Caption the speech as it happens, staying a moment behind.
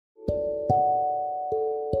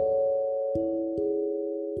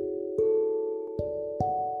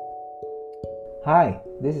Hi,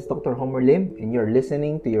 this is Dr. Homer Lim, and you're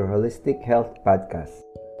listening to your Holistic Health Podcast.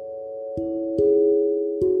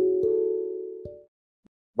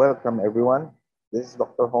 Welcome, everyone. This is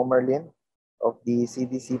Dr. Homer Lin of the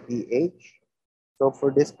CDCPH. So, for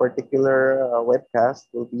this particular webcast,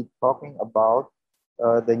 we'll be talking about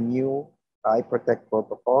the new iProtect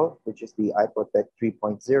protocol, which is the iProtect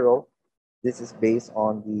 3.0. This is based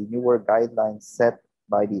on the newer guidelines set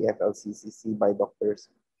by the FLCCC by Doctors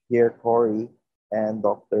Pierre Corey and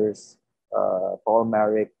Doctors Paul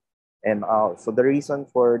Marek and Al. So the reason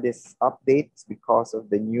for this update is because of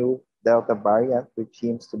the new Delta variant, which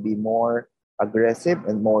seems to be more aggressive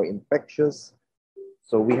and more infectious.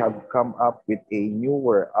 So we have come up with a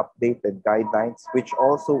newer updated guidelines, which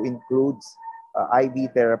also includes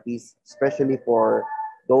IV therapies, especially for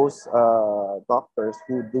those doctors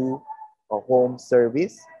who do a home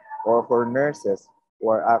service or for nurses who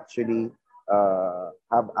are actually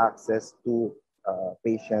have access to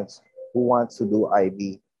patients who want to do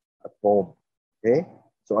IV at home. Okay,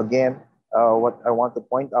 so again, what I want to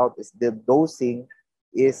point out is the dosing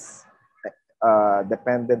is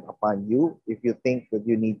dependent upon you. If you think that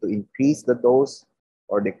you need to increase the dose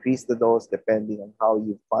or decrease the dose, depending on how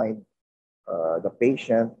you find the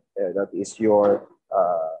patient, that is your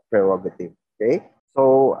prerogative. Okay,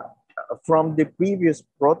 so from the previous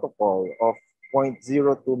protocol of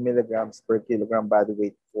 0.02 milligrams per kilogram body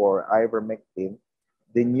weight for ivermectin,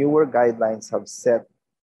 the newer guidelines have set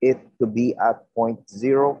it to be at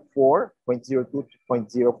 0.04, 0.02 to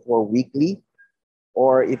 0.04 weekly.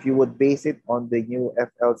 Or if you would base it on the new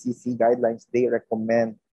FLCC guidelines, they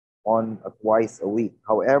recommend on twice a week.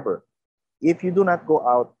 However, if you do not go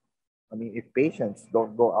out, if patients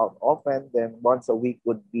don't go out often, then once a week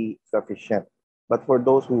would be sufficient. But for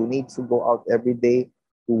those who need to go out every day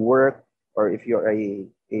to work, or if you're a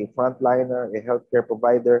frontliner, a healthcare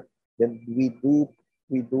provider, then we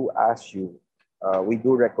do ask you, we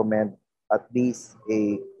do recommend at least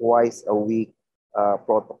a twice a week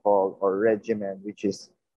protocol or regimen, which is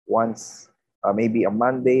once, maybe a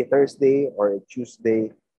Monday, Thursday, or a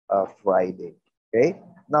Tuesday, Friday. Okay.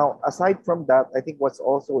 Now, aside from that, I think what's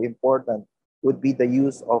also important would be the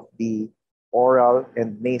use of the oral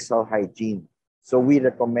and nasal hygiene. So we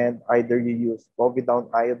recommend either you use povidone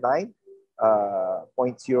iodine,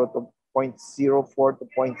 0.0 to 0.04 to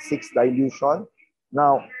 0.6 dilution.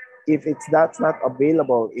 Now, if that's not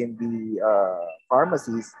available in the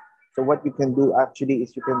pharmacies, so what you can do actually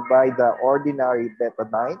is you can buy the ordinary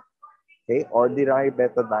betadine, okay, ordinary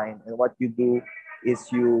betadine, and what you do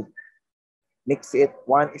is you mix it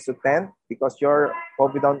 1:10 because your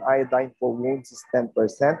povidone iodine for wounds is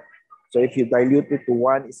 10%. So if you dilute it to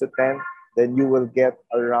 1:10, then you will get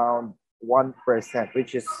around 1%,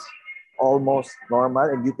 which is almost normal,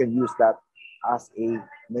 and you can use that as a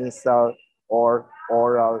nasal or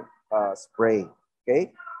oral spray.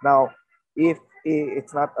 Okay. Now, if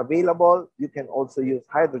it's not available, you can also use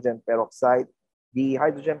hydrogen peroxide. The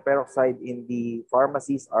hydrogen peroxide in the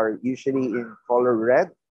pharmacies are usually in color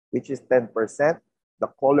red, which is 10%. The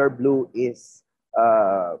color blue is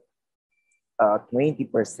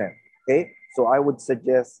 20%. Okay, so I would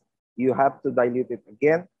suggest you have to dilute it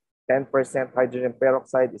again. 10% hydrogen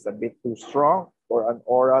peroxide is a bit too strong for an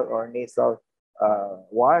oral or nasal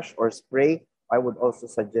wash or spray. I would also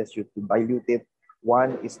suggest you to dilute it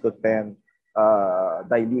 1:10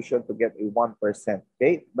 dilution to get a 1%.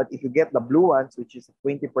 Okay, but if you get the blue ones, which is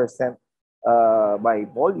 20% by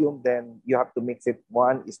volume, then you have to mix it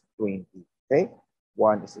 1:20. Okay,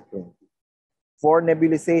 1:20. For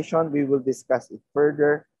nebulization, we will discuss it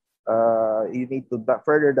further. You need to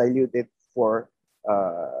further dilute it for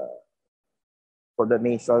the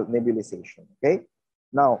nasal nebulization. Okay.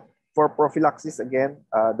 Now, for prophylaxis, again,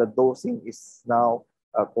 the dosing is now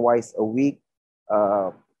twice a week.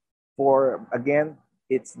 For again,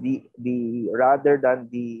 it's the rather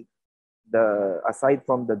than the aside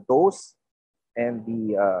from the dose and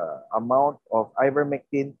the amount of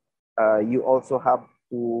ivermectin, you also have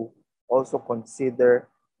to also consider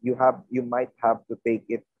you might have to take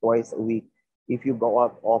it twice a week if you go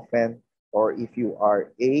out often or if you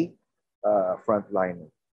are a frontliner.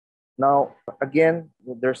 Now, again,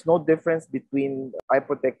 there's no difference between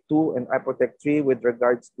iProtect 2 and iProtect 3 with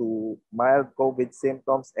regards to mild COVID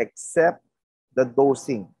symptoms except the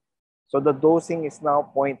dosing. So the dosing is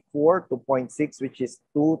now 0.4 to 0.6, which is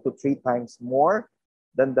 2 to 3 times more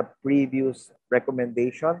than the previous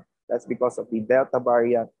recommendation. That's because of the Delta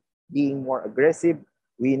variant being more aggressive.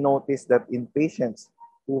 We noticed that in patients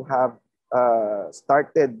who have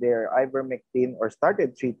started their ivermectin or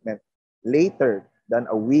started treatment later than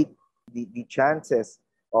a week, the chances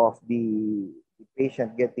of the the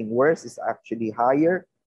patient getting worse is actually higher,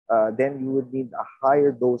 then you would need a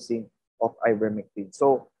higher dosing of ivermectin.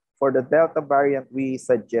 So for the Delta variant, we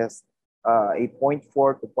suggest a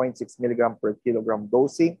 0.4 to 0.6 milligram per kilogram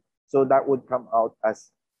dosing. So that would come out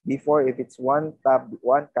as before, if it's one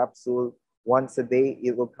capsule once a day,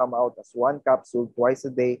 it will come out as one capsule twice a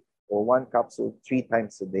day or one capsule 3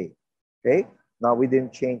 times a day. Okay. Now we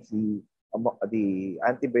didn't change the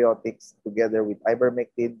antibiotics together with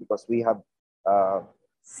ivermectin because we have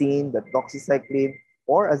seen that doxycycline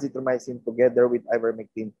or azithromycin together with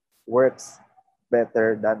ivermectin works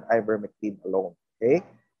better than ivermectin alone. Okay.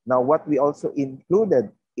 Now what we also included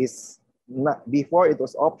is not, before it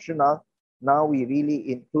was optional. Now we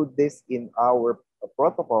really include this in our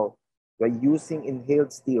protocol by using inhaled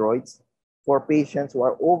steroids for patients who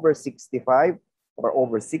are over 65 or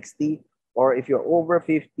over 60, or if you're over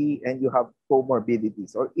 50 and you have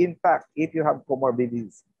comorbidities. Or in fact, if you have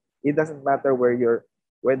comorbidities, it doesn't matter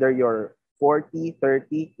whether you're 40,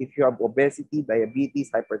 30, if you have obesity, diabetes,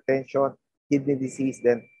 hypertension, kidney disease,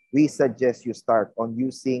 then we suggest you start on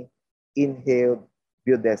using inhaled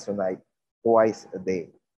budesonide twice a day.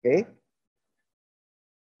 Okay?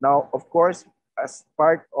 Now, of course, as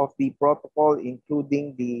part of the protocol,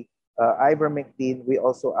 including the ivermectin, we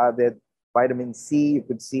also added vitamin C. You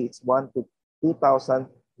could see it's 1 to 2,000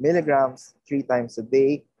 milligrams 3 times a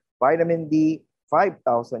day. Vitamin D,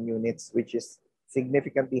 5,000 units, which is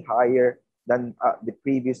significantly higher than the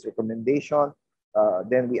previous recommendation.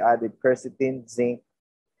 Then we added quercetin, zinc.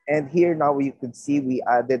 And here now you could see we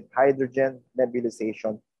added hydrogen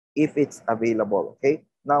nebulization if it's available. Okay.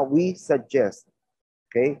 Now we suggest,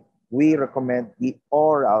 okay, we recommend the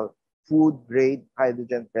oral food grade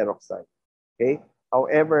hydrogen peroxide. Okay.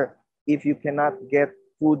 However, if you cannot get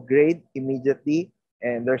food grade immediately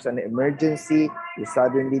and there's an emergency, you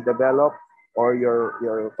suddenly develop, or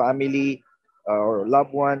your family or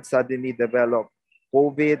loved one suddenly develop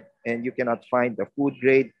COVID and you cannot find the food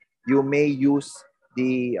grade, you may use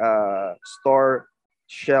the store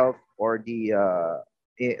shelf or the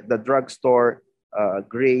drugstore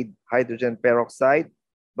grade hydrogen peroxide,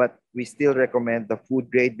 but we still recommend the food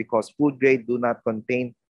grade because food grade do not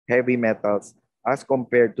contain heavy metals as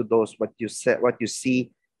compared to those what you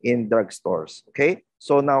see in drugstores. Okay,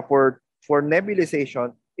 so now for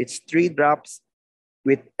nebulization, it's 3 drops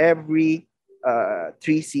with every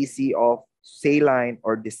 3 cc of saline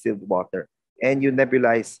or distilled water, and you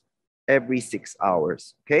nebulize every 6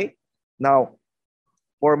 hours. Okay, now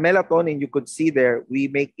for melatonin, you could see there we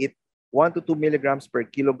make it 1 to 2 milligrams per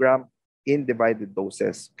kilogram in divided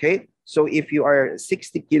doses. Okay, so if you are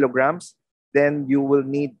 60 kilograms, then you will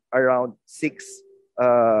need around 6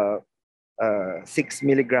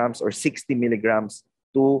 milligrams or 60 milligrams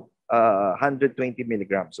to 120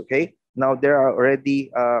 milligrams. Okay, now there are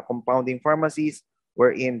already compounding pharmacies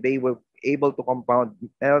wherein they will able to compound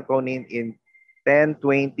melatonin in 10,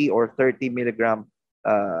 20, or 30 milligram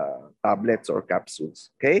tablets or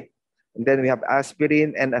capsules. Okay, and then we have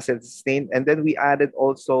aspirin and acetylcysteine, and then we added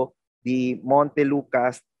also the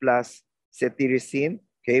Montelukast plus cetirizine,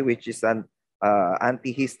 okay, which is an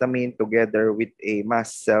antihistamine together with a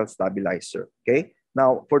mast cell stabilizer. Okay,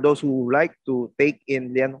 now for those who like to take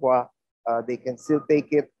in Lianhua, they can still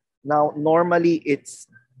take it. Now normally it's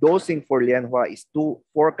dosing for Lianhua is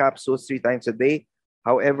 4 capsules 3 times a day.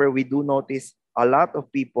 However, we do notice a lot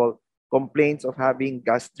of people complaints of having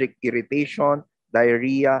gastric irritation,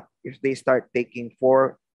 diarrhea if they start taking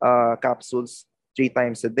 4 capsules 3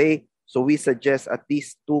 times a day. So we suggest at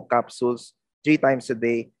least 2 capsules 3 times a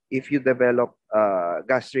day if you develop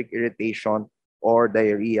gastric irritation or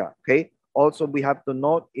diarrhea. Okay. Also, we have to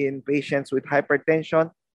note in patients with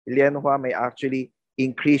hypertension, Lianhua may actually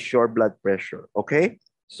increase your blood pressure. Okay.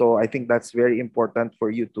 So I think that's very important for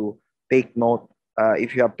you to take note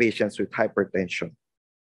if you have patients with hypertension.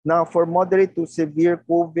 Now, for moderate to severe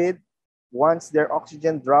COVID, once their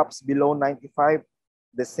oxygen drops below 95,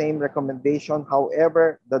 the same recommendation.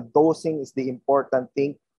 However, the dosing is the important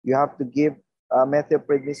thing. You have to give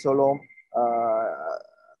methylprednisolone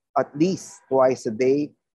at least twice a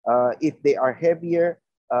day. If they are heavier,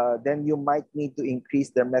 then you might need to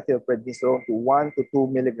increase their methylprednisolone to 1 to 2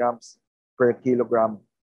 milligrams per kilogram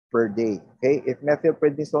per day. Okay, if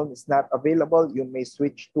methylprednisolone is not available, you may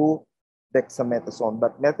switch to dexamethasone,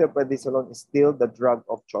 but methylprednisolone is still the drug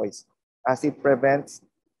of choice as it prevents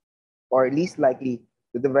or least likely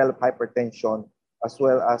to develop hypertension as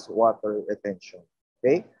well as water retention.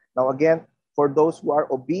 Okay, now again, for those who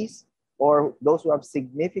are obese or those who have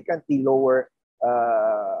significantly lower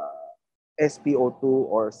SpO2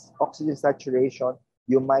 or oxygen saturation,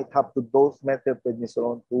 you might have to dose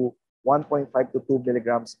methylprednisolone to 1.5 to 2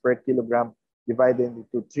 milligrams per kilogram divided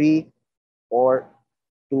into 3 or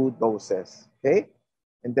 2 doses, okay?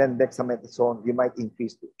 And then dexamethasone, you might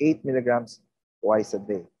increase to 8 milligrams twice a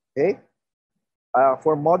day, okay?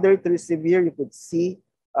 For moderate to severe, you could see,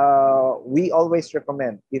 we always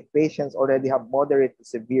recommend, if patients already have moderate to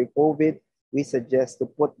severe COVID, we suggest to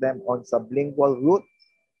put them on sublingual route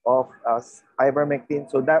of ivermectin.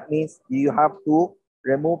 So that means you have to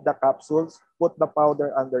remove the capsules, put the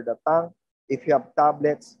powder under the tongue. If you have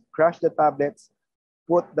tablets, crush the tablets,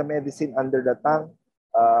 put the medicine under the tongue,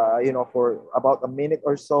 for about a minute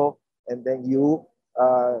or so, and then you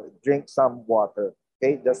drink some water.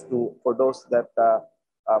 Okay, just for those that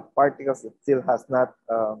particles that still has not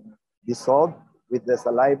dissolved with the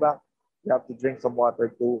saliva, you have to drink some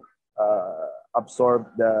water to absorb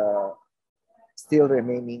the still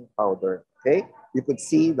remaining powder. Okay, you could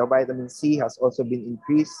see the vitamin C has also been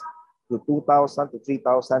increased to 2,000 to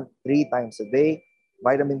 3,000 3 times a day.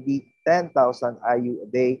 Vitamin D, 10,000 IU a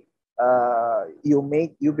day.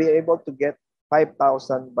 You'll be able to get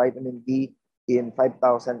 5,000 vitamin D in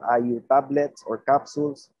 5,000 IU tablets or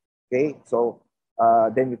capsules. Okay, so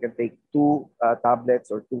then you can take 2 tablets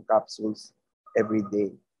or 2 capsules every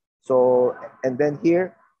day. So, and then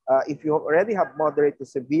here, if you already have moderate to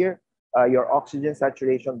severe, your oxygen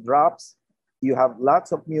saturation drops. You have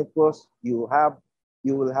lots of mucus. You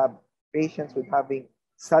will have patients with having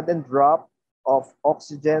sudden drop of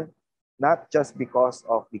oxygen, not just because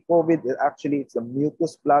of the COVID. Actually, it's a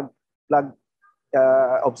mucus plug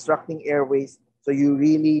obstructing airways. So you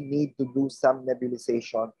really need to do some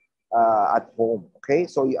nebulization at home. Okay,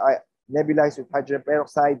 so I nebulize with hydrogen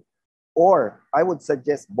peroxide, or I would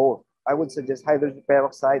suggest both. I would suggest hydrogen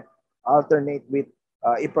peroxide, alternate with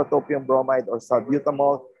ipratropium bromide or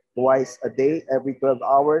salbutamol twice a day, every 12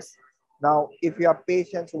 hours. Now, if you have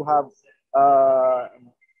patients who have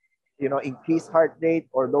increased heart rate,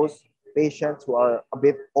 or those patients who are a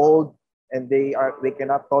bit old and they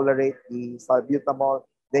cannot tolerate the salbutamol,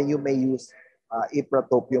 then you may use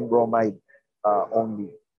ipratropium bromide only.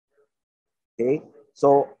 Okay,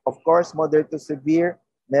 so of course, moderate to severe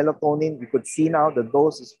melatonin, we could see now the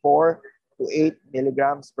dose is 4 to 8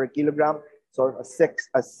 milligrams per kilogram. So a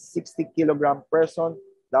 60-kilogram person,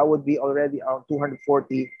 that would be already around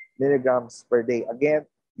 240 milligrams per day. Again,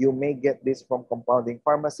 you may get this from compounding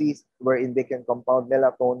pharmacies, wherein they can compound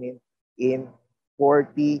melatonin in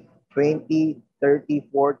 40, 20, 30,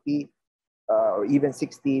 40, or even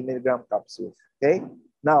 60 milligram capsules. Okay,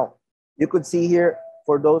 now you could see here,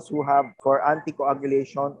 for those who have for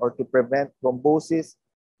anticoagulation or to prevent thrombosis,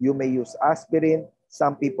 you may use aspirin.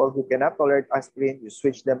 Some people who cannot tolerate aspirin, you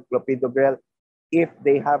switch them clopidogrel. If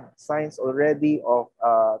they have signs already of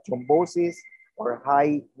thrombosis or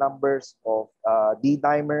high numbers of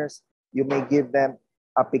D-dimers, you may give them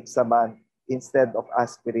apixaban instead of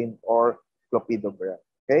aspirin or clopidogrel.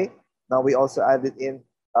 Okay. Now we also added in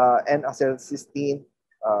N-acetylcysteine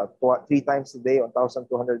 3 times a day on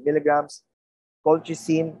 1,200 milligrams.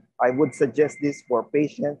 Colchicine, I would suggest this for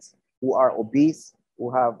patients who are obese, who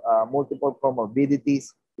have multiple comorbidities.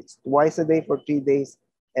 It's twice a day for 3 days,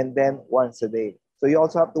 and then once a day. So you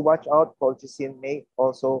also have to watch out. Colchicine may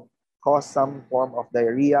also cause some form of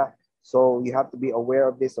diarrhea. So you have to be aware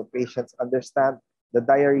of this, so patients understand the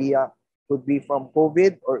diarrhea could be from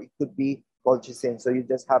COVID or it could be colchicine. So you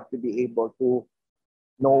just have to be able to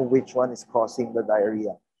know which one is causing the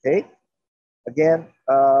diarrhea. Okay. Again,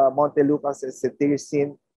 Montelukast and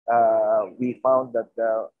cetirizine, we found that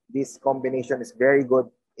this combination is very good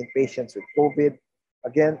in patients with COVID.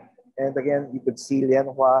 Again and again, you could see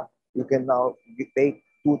Lianhua. You can now take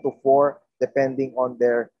 2 to 4 depending on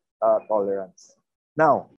their tolerance.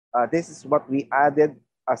 Now, this is what we added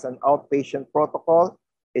as an outpatient protocol.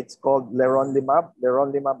 It's called leronlimab.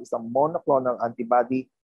 Leronlimab is a monoclonal antibody.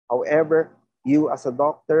 However, you as a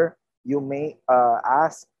doctor, you may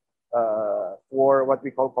ask for what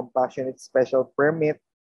we call compassionate special permit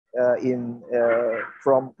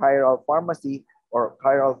from Chiral Pharmacy or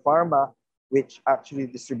Chiral Pharma, which actually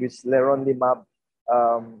distributes leronlimab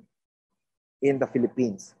in the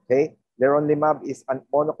Philippines. Okay, leronlimab is a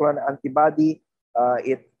monoclonal antibody.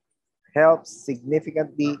 It helps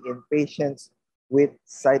significantly in patients with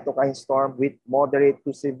cytokine storm with moderate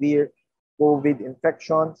to severe COVID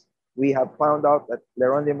infections. We have found out that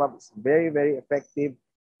leronlimab is very, very effective.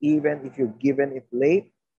 Even if you're given it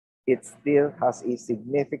late, it still has a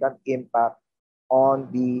significant impact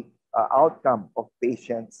on the outcome of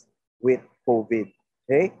patients with COVID.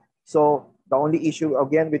 Okay, so the only issue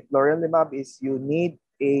again with leronlimab is you need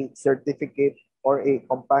a certificate or a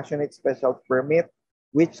compassionate special permit,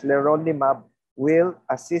 which leronlimab will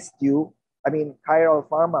assist you. I mean, Chiral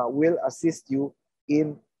Pharma will assist you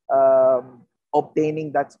in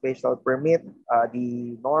obtaining that special permit.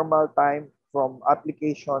 The normal time from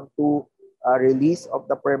application to release of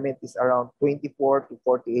the permit is around 24 to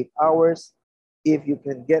 48 hours. If you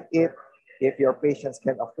can get it, if your patients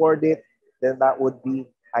can afford it, then that would be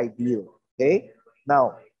ideal. Okay.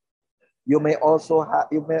 Now, you may also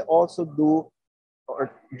do or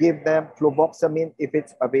give them fluvoxamine if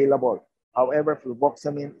it's available. However,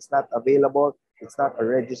 fluvoxamine is not available. It's not a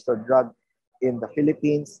registered drug in the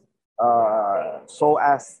Philippines. So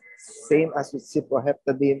as same as with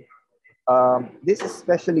cyproheptadine, this is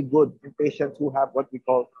especially good in patients who have what we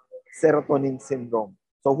call serotonin syndrome.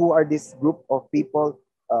 So who are this group of people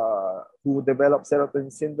who develop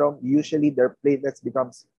serotonin syndrome? Usually their platelets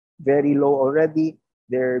becomes very low already.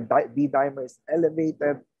 Their D dimer is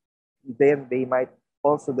elevated. Then they might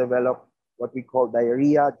also develop what we call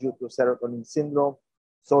diarrhea due to serotonin syndrome.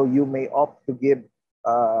 So you may opt to give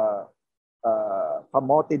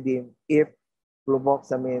famotidine if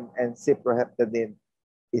fluvoxamine and cyproheptadine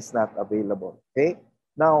is not available. Okay.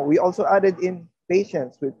 Now we also added in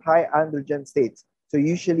patients with high androgen states. So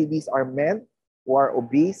usually these are men who are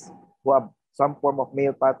obese, who have some form of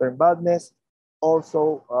male pattern baldness.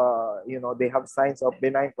 Also, they have signs of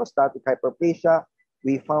benign prostatic hyperplasia.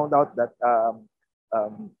 We found out that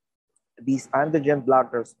these androgen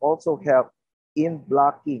blockers also help in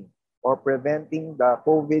blocking or preventing the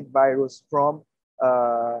COVID virus from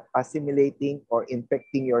assimilating or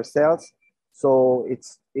infecting your cells. So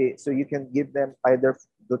so you can give them either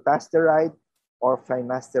dutasteride or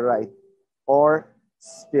finasteride or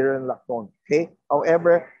spironolactone. Okay.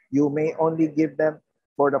 However, you may only give them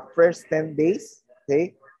for the first 10 days.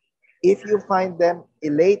 Okay. If you find them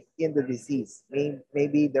late in the disease,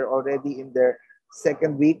 maybe they're already in their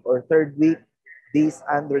second week or third week, these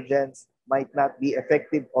androgens might not be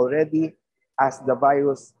effective already as the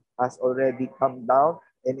virus has already come down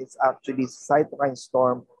and it's actually cytokine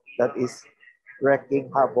storm that is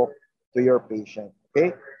wreaking havoc to your patient.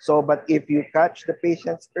 Okay, so but if you catch the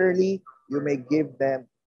patients early, you may give them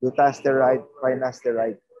dutasteride,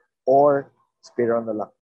 finasteride, or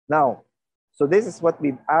spironolactone. Now, so this is what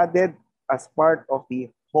we've added as part of the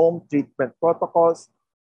home treatment protocols.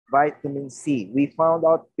 Vitamin C. We found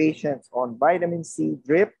out patients on vitamin C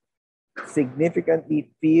drip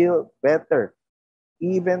significantly feel better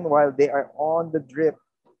even while they are on the drip,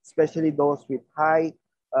 especially those with high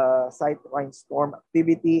cytokine storm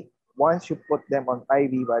activity. Once you put them on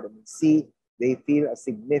IV vitamin C, they feel a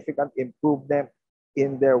significant improvement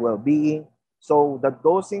in their well-being. So the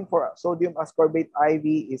dosing for sodium ascorbate IV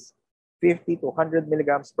is 50 to 100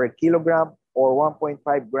 milligrams per kilogram or 1.5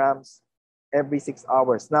 grams every 6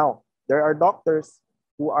 hours. Now, there are doctors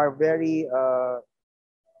who are very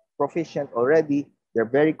proficient already. They're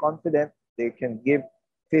very confident. They can give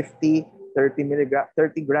 50,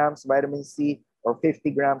 30 grams vitamin C or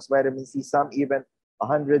 50 grams vitamin C, some even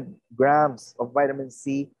 100 grams of vitamin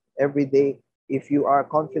C every day. If you are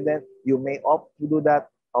confident, you may opt to do that.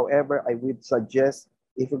 However, I would suggest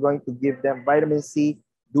if you're going to give them vitamin C,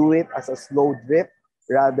 do it as a slow drip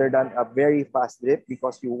rather than a very fast drip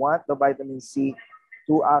because you want the vitamin C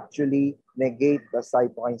to actually negate the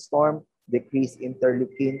cytokine storm, decrease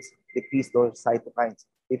interleukins, decrease those cytokines.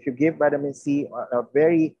 If you give vitamin C on a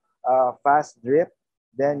very fast drip,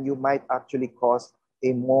 then you might actually cause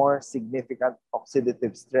a more significant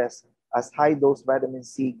oxidative stress as high dose vitamin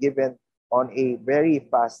C given on a very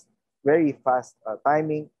fast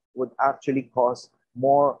timing would actually cause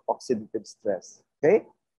more oxidative stress. Okay.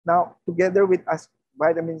 Now, together with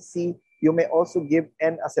vitamin C, you may also give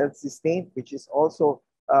N-acetylcysteine, which is also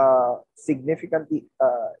significantly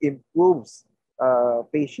improves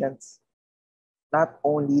patients not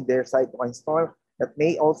only their cytokine storm, but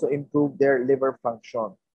may also improve their liver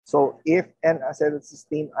function. So if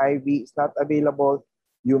N-acetylcysteine IV is not available,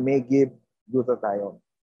 you may give glutathione.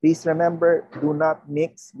 Please remember, do not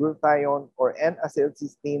mix glutathione or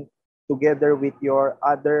N-acetylcysteine together with your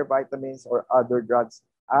other vitamins or other drugs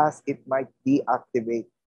as it might deactivate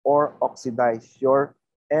or oxidize your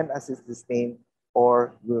N-acetylcysteine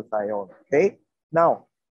or glutathione. Okay? Now,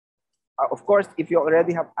 of course, if you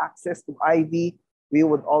already have access to IV, we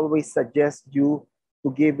would always suggest you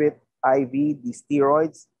to give it IV, the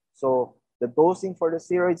steroids. So the dosing for the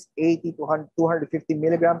steroids, 80 to 250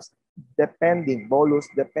 milligrams, depending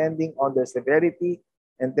on the severity.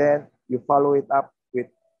 And then you follow it up with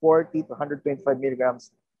 40 to 125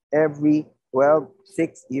 milligrams every 12,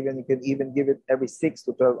 6, even you can even give it every 6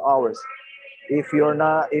 to 12 hours. If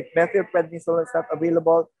methylprednisolone is not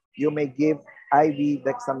available, you may give IV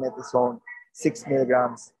dexamethasone 6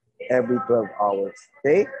 milligrams every 12 hours.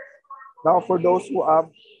 Okay. Now, for those who have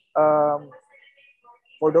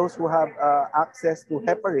for those who have access to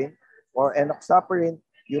heparin or enoxaparin,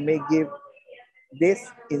 you may give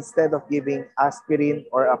this instead of giving aspirin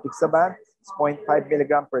or apixaban. It's 0.5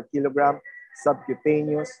 milligram per kilogram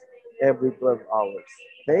subcutaneous every 12 hours.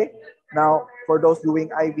 Okay. Now, for those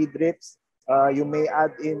doing IV drips, you may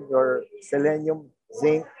add in your selenium,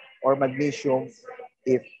 zinc, or magnesium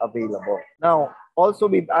if available. Now, also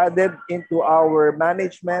we've added into our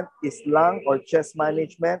management is lung or chest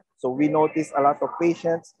management. So we notice a lot of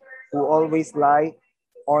patients who always lie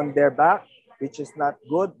on their back, which is not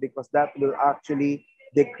good because that will actually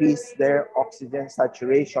decrease their oxygen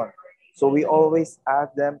saturation. So we always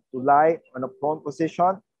ask them to lie on a prone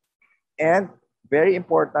position. And very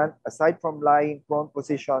important, aside from lying prone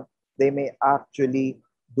position, they may actually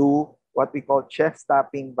do what we call chest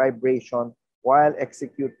tapping vibration while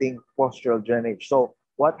executing postural drainage. So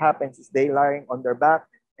what happens is they lying on their back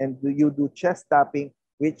and you do chest tapping,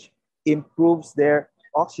 which improves their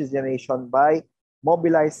oxygenation by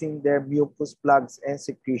mobilizing their mucus plugs and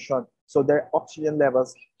secretion. So their oxygen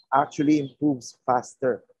levels actually improves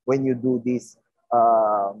faster when you do this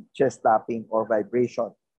chest tapping or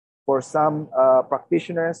vibration. For some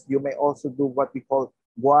practitioners, you may also do what we call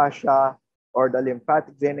gua sha or the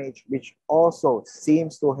lymphatic drainage, which also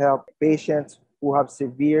seems to help patients who have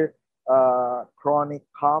severe chronic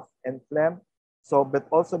cough and phlegm. So, but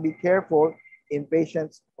also be careful in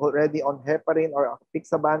patients already on heparin or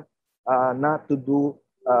apixaban, not to do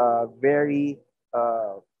very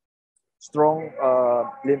strong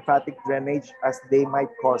lymphatic drainage as they might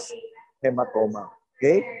cause hematoma.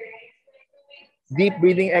 Okay. Deep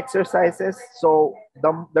breathing exercises. So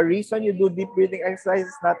the reason you do deep breathing exercises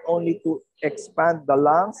is not only to expand the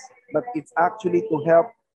lungs, but it's actually to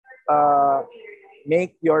help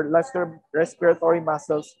make your respiratory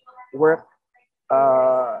muscles work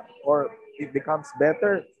or it becomes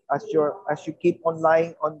better as you keep on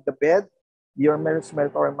lying on the bed. Your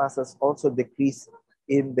respiratory muscles also decrease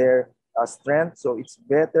in their strength. So it's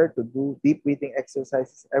better to do deep breathing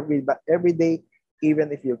exercises every day,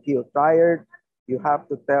 even if you feel tired. You have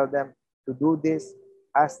to tell them to do this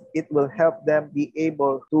as it will help them be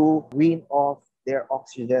able to wean off their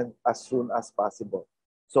oxygen as soon as possible.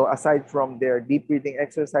 So aside from their deep breathing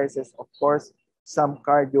exercises, of course, some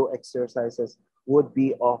cardio exercises would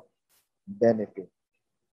be of benefit.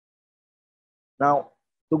 Now,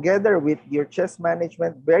 together with your chest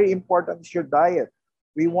management, very important is your diet.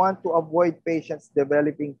 We want to avoid patients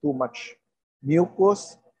developing too much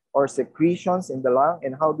mucus or secretions in the lung.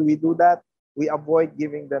 And how do we do that? We avoid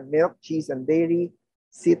giving them milk, cheese, and dairy,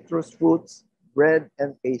 citrus fruits, bread,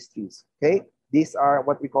 and pastries. Okay? These are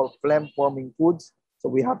what we call phlegm-forming foods. So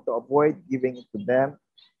we have to avoid giving it to them.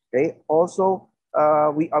 Okay? Also,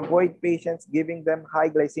 we avoid patients giving them high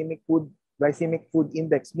glycemic food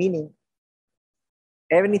index, meaning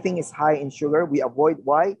anything is high in sugar. We avoid.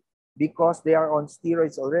 Why? Because they are on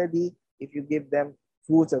steroids already. If you give them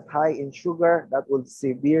foods that high in sugar, that will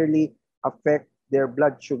severely affect their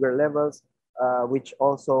blood sugar levels, which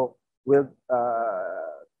also will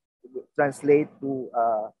translate to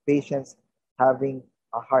patients having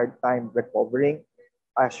a hard time recovering.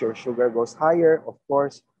 As your sugar goes higher, of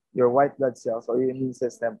course, your white blood cells or your immune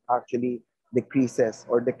system actually decreases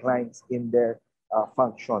or declines in their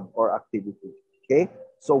function or activity. Okay,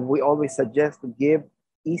 so we always suggest to give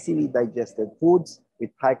easily digested foods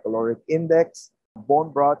with high caloric index,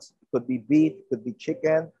 bone broths, could be beef, could be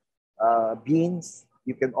chicken, beans.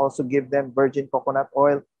 You can also give them virgin coconut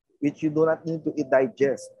oil, which you do not need to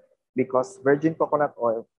digest because virgin coconut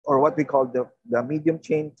oil, or what we call the medium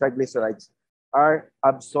chain triglycerides, are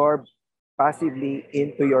absorbed passively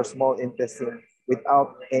into your small intestine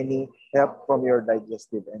without any help from your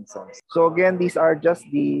digestive enzymes. So again, these are just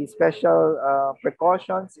the special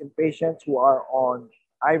precautions in patients who are on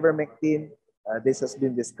Ivermectin. This has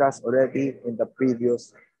been discussed already in the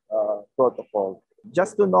previous protocol.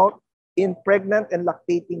 Just to note, in pregnant and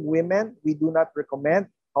lactating women, we do not recommend.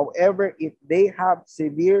 However, if they have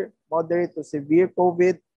severe, moderate to severe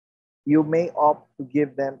COVID, you may opt to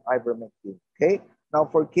give them Ivermectin. Okay? Now,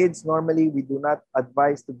 for kids, normally we do not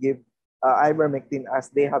advise to give Ivermectin as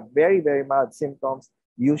they have very, very mild symptoms.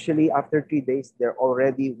 Usually, after 3 days, they're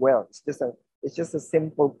already well. It's just a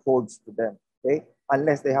simple colds to them. Okay?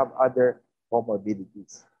 Unless they have other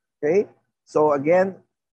comorbidities. Okay? So again,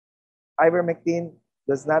 Ivermectin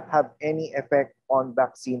does not have any effect on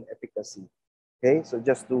vaccine efficacy. Okay? So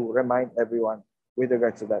just to remind everyone with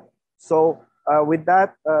regards to that. So with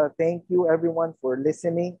that, thank you everyone for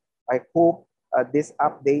listening. I hope this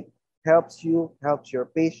update helps you, helps your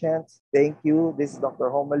patients. Thank you. This is Dr.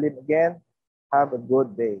 Homerlin again. Have a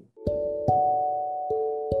good day.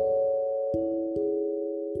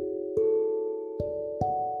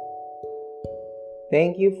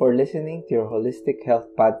 Thank you for listening to your Holistic Health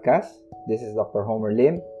Podcast. This is Dr. Homer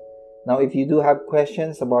Lim. Now, if you do have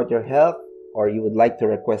questions about your health or you would like to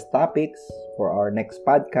request topics for our next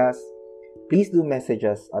podcast, please do message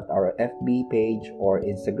us at our FB page or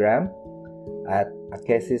Instagram at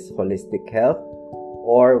Akesis Holistic Health,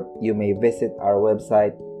 or you may visit our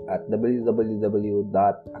website at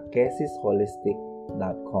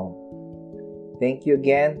www.akesisholistic.com. Thank you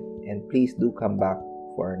again, and please do come back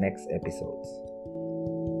for our next episodes.